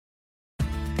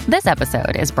This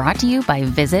episode is brought to you by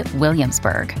Visit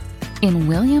Williamsburg. In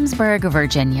Williamsburg,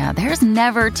 Virginia, there's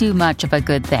never too much of a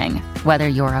good thing. Whether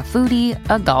you're a foodie,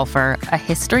 a golfer, a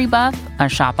history buff, a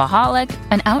shopaholic,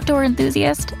 an outdoor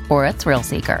enthusiast, or a thrill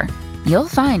seeker, you'll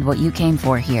find what you came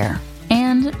for here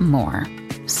and more.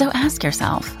 So ask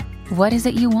yourself, what is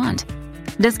it you want?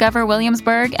 Discover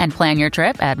Williamsburg and plan your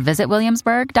trip at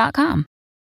visitwilliamsburg.com.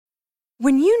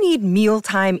 When you need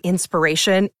mealtime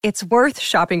inspiration, it's worth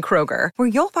shopping Kroger, where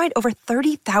you'll find over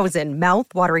 30,000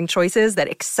 mouth-watering choices that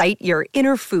excite your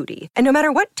inner foodie. And no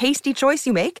matter what tasty choice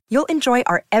you make, you'll enjoy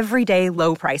our everyday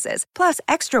low prices, plus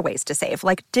extra ways to save,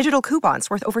 like digital coupons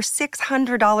worth over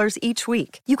 $600 each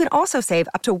week. You can also save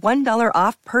up to $1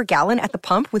 off per gallon at the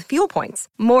pump with fuel points.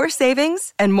 More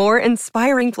savings and more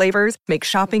inspiring flavors make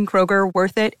shopping Kroger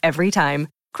worth it every time.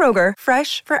 Kroger,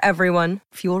 fresh for everyone.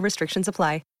 Fuel restrictions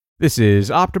apply. This is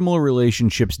Optimal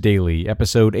Relationships Daily,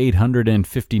 episode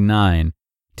 859,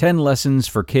 10 Lessons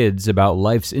for Kids About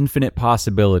Life's Infinite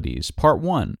Possibilities, Part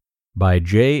 1, by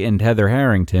Jay and Heather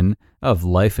Harrington of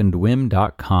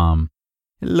lifeandwhim.com.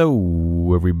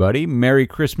 Hello, everybody. Merry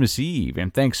Christmas Eve,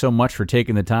 and thanks so much for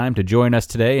taking the time to join us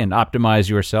today and optimize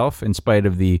yourself in spite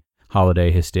of the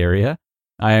holiday hysteria.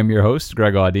 I am your host,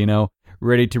 Greg Audino,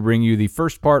 ready to bring you the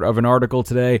first part of an article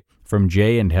today from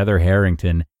Jay and Heather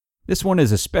Harrington. This one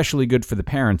is especially good for the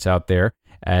parents out there,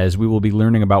 as we will be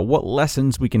learning about what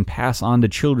lessons we can pass on to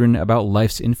children about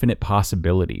life's infinite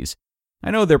possibilities. I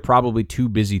know they're probably too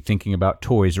busy thinking about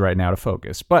toys right now to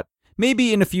focus, but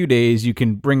maybe in a few days you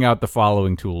can bring out the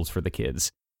following tools for the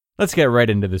kids. Let's get right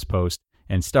into this post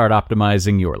and start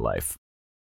optimizing your life.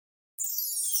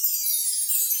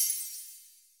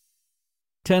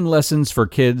 10 Lessons for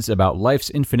Kids About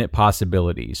Life's Infinite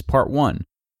Possibilities, Part 1,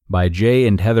 by Jay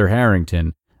and Heather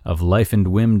Harrington of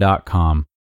lifeandwhim.com.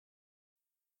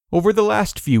 Over the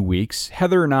last few weeks,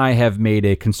 Heather and I have made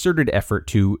a concerted effort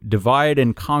to divide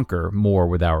and conquer more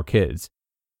with our kids.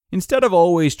 Instead of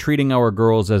always treating our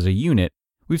girls as a unit,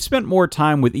 we've spent more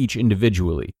time with each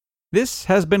individually. This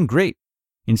has been great.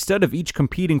 Instead of each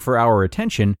competing for our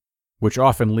attention, which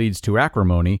often leads to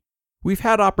acrimony, we've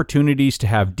had opportunities to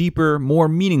have deeper, more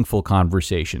meaningful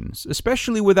conversations,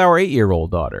 especially with our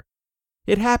 8-year-old daughter.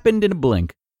 It happened in a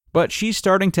blink, but she's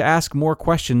starting to ask more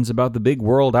questions about the big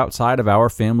world outside of our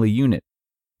family unit.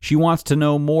 She wants to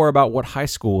know more about what high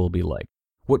school will be like,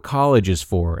 what college is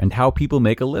for, and how people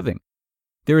make a living.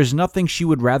 There is nothing she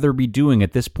would rather be doing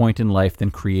at this point in life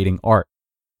than creating art.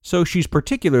 So she's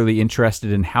particularly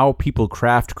interested in how people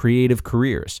craft creative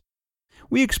careers.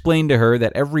 We explained to her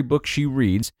that every book she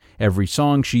reads, every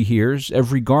song she hears,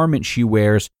 every garment she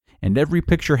wears, and every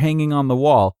picture hanging on the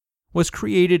wall was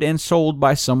created and sold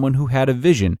by someone who had a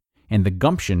vision and the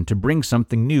gumption to bring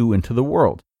something new into the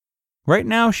world. Right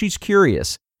now, she's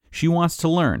curious. She wants to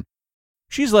learn.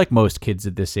 She's like most kids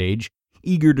at this age,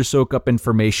 eager to soak up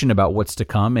information about what's to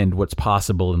come and what's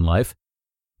possible in life.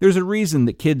 There's a reason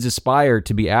that kids aspire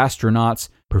to be astronauts,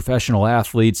 professional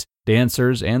athletes,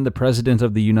 dancers, and the President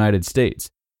of the United States.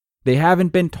 They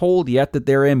haven't been told yet that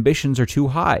their ambitions are too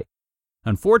high.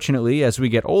 Unfortunately, as we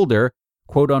get older,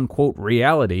 quote-unquote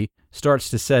reality starts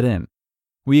to set in.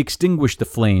 We extinguish the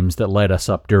flames that light us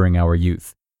up during our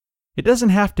youth. It doesn't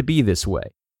have to be this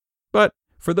way. But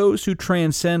for those who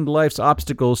transcend life's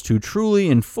obstacles to truly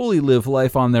and fully live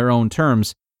life on their own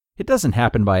terms, it doesn't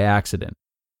happen by accident.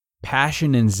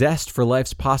 Passion and zest for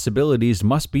life's possibilities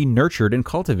must be nurtured and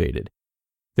cultivated.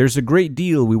 There's a great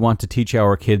deal we want to teach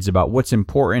our kids about what's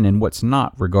important and what's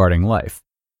not regarding life.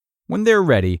 When they're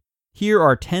ready, here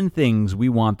are 10 things we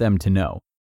want them to know.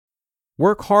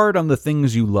 Work hard on the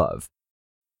things you love.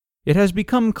 It has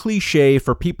become cliché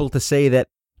for people to say that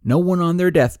no one on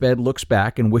their deathbed looks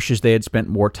back and wishes they had spent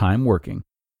more time working.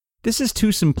 This is too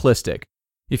simplistic.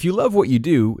 If you love what you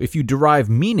do, if you derive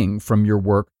meaning from your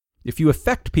work, if you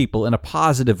affect people in a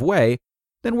positive way,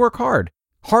 then work hard,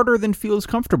 harder than feels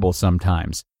comfortable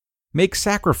sometimes. Make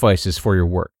sacrifices for your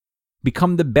work.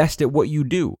 Become the best at what you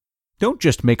do. Don't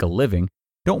just make a living.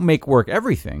 Don't make work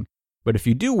everything, but if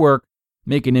you do work,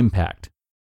 make an impact.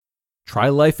 Try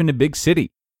life in a big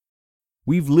city.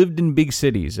 We've lived in big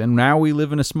cities, and now we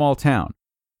live in a small town.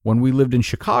 When we lived in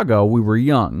Chicago, we were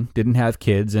young, didn't have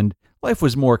kids, and life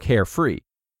was more carefree.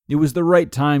 It was the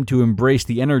right time to embrace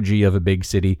the energy of a big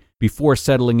city before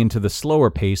settling into the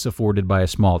slower pace afforded by a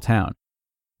small town.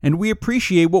 And we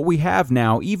appreciate what we have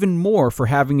now even more for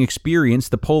having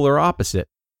experienced the polar opposite.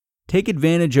 Take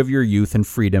advantage of your youth and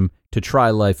freedom to try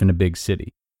life in a big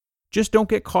city. Just don't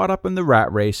get caught up in the rat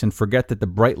race and forget that the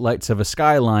bright lights of a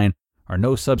skyline are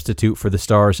no substitute for the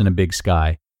stars in a big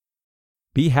sky.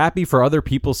 Be happy for other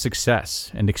people's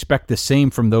success and expect the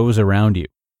same from those around you.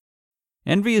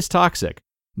 Envy is toxic.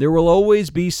 There will always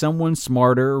be someone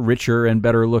smarter, richer, and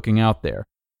better looking out there.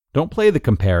 Don't play the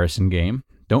comparison game.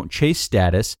 Don't chase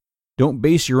status. Don't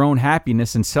base your own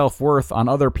happiness and self-worth on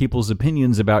other people's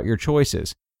opinions about your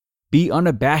choices. Be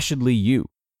unabashedly you,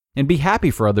 and be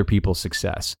happy for other people's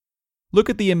success. Look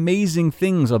at the amazing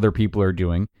things other people are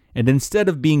doing, and instead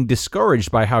of being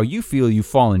discouraged by how you feel you've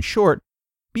fallen short,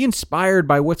 be inspired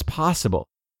by what's possible.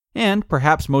 And,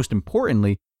 perhaps most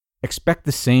importantly, expect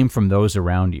the same from those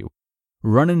around you.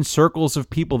 Run in circles of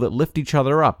people that lift each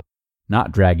other up,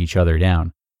 not drag each other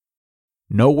down.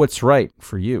 Know what's right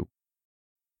for you.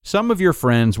 Some of your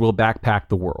friends will backpack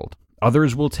the world.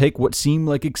 Others will take what seem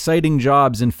like exciting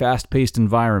jobs in fast-paced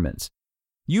environments.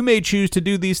 You may choose to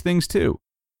do these things too,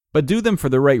 but do them for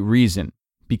the right reason,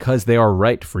 because they are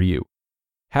right for you.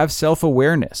 Have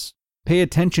self-awareness. Pay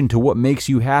attention to what makes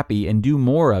you happy and do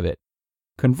more of it.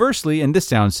 Conversely, and this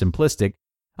sounds simplistic,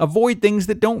 avoid things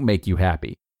that don't make you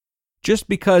happy. Just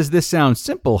because this sounds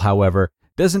simple, however,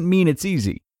 doesn't mean it's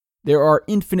easy. There are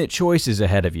infinite choices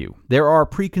ahead of you. There are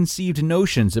preconceived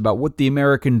notions about what the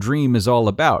American dream is all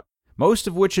about, most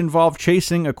of which involve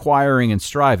chasing, acquiring, and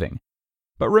striving.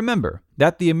 But remember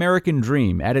that the American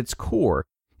dream, at its core,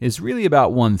 is really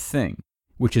about one thing,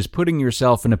 which is putting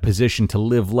yourself in a position to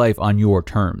live life on your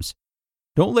terms.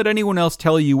 Don't let anyone else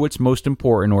tell you what's most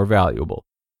important or valuable.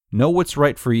 Know what's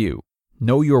right for you,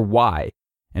 know your why,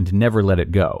 and never let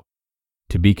it go.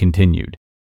 To be continued.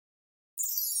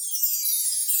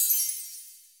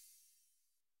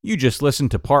 You just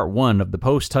listened to part 1 of the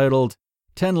post titled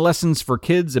 10 Lessons for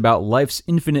Kids About Life's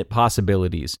Infinite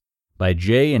Possibilities by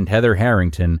Jay and Heather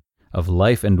Harrington of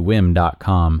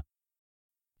lifeandwhim.com.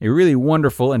 A really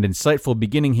wonderful and insightful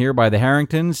beginning here by the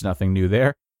Harringtons, nothing new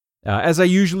there. As I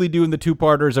usually do in the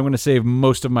two-parters, I'm going to save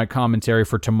most of my commentary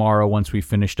for tomorrow once we've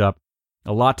finished up.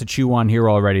 A lot to chew on here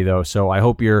already, though, so I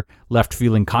hope you're left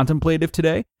feeling contemplative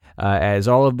today, as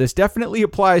all of this definitely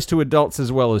applies to adults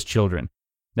as well as children.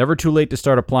 Never too late to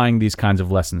start applying these kinds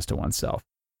of lessons to oneself.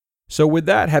 So with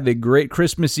that, have a great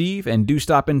Christmas Eve, and do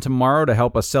stop in tomorrow to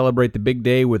help us celebrate the big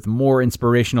day with more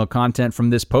inspirational content from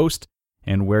this post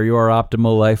and where your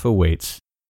optimal life awaits.